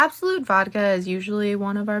Absolut Vodka is usually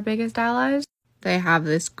one of our biggest allies. They have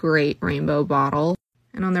this great rainbow bottle.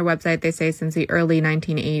 And on their website, they say since the early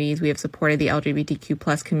 1980s, we have supported the LGBTQ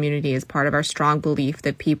plus community as part of our strong belief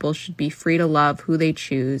that people should be free to love who they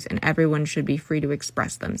choose and everyone should be free to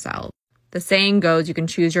express themselves. The saying goes, you can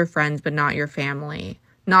choose your friends, but not your family.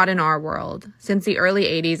 Not in our world. Since the early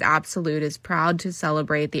 80s, Absolut is proud to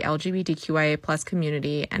celebrate the LGBTQIA plus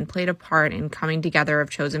community and played a part in coming together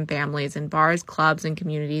of chosen families in bars, clubs, and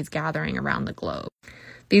communities gathering around the globe.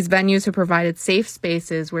 These venues have provided safe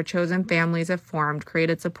spaces where chosen families have formed,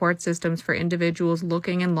 created support systems for individuals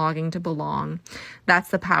looking and longing to belong.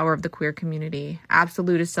 That's the power of the queer community.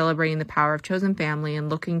 Absolut is celebrating the power of chosen family and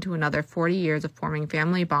looking to another 40 years of forming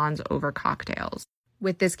family bonds over cocktails.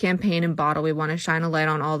 With this campaign and bottle, we want to shine a light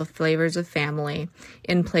on all the flavors of family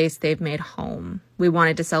in place they've made home. We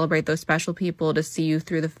wanted to celebrate those special people to see you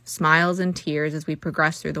through the smiles and tears as we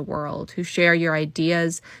progress through the world, who share your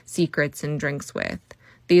ideas, secrets, and drinks with.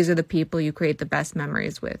 These are the people you create the best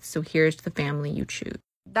memories with, so here's to the family you choose.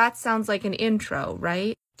 That sounds like an intro,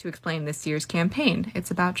 right? To explain this year's campaign. It's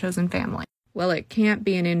about chosen family. Well, it can't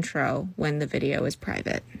be an intro when the video is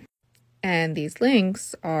private. And these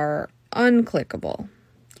links are unclickable.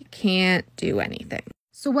 You can't do anything.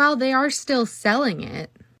 So while they are still selling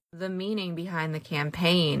it, the meaning behind the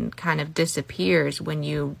campaign kind of disappears when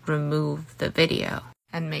you remove the video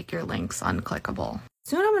and make your links unclickable.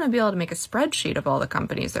 Soon I'm going to be able to make a spreadsheet of all the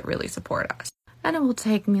companies that really support us. And it will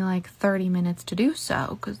take me like 30 minutes to do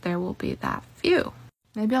so because there will be that few.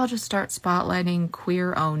 Maybe I'll just start spotlighting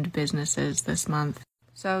queer-owned businesses this month.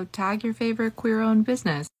 So tag your favorite queer-owned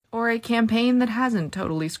business or a campaign that hasn't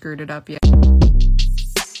totally screwed it up yet.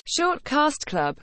 Shortcast Club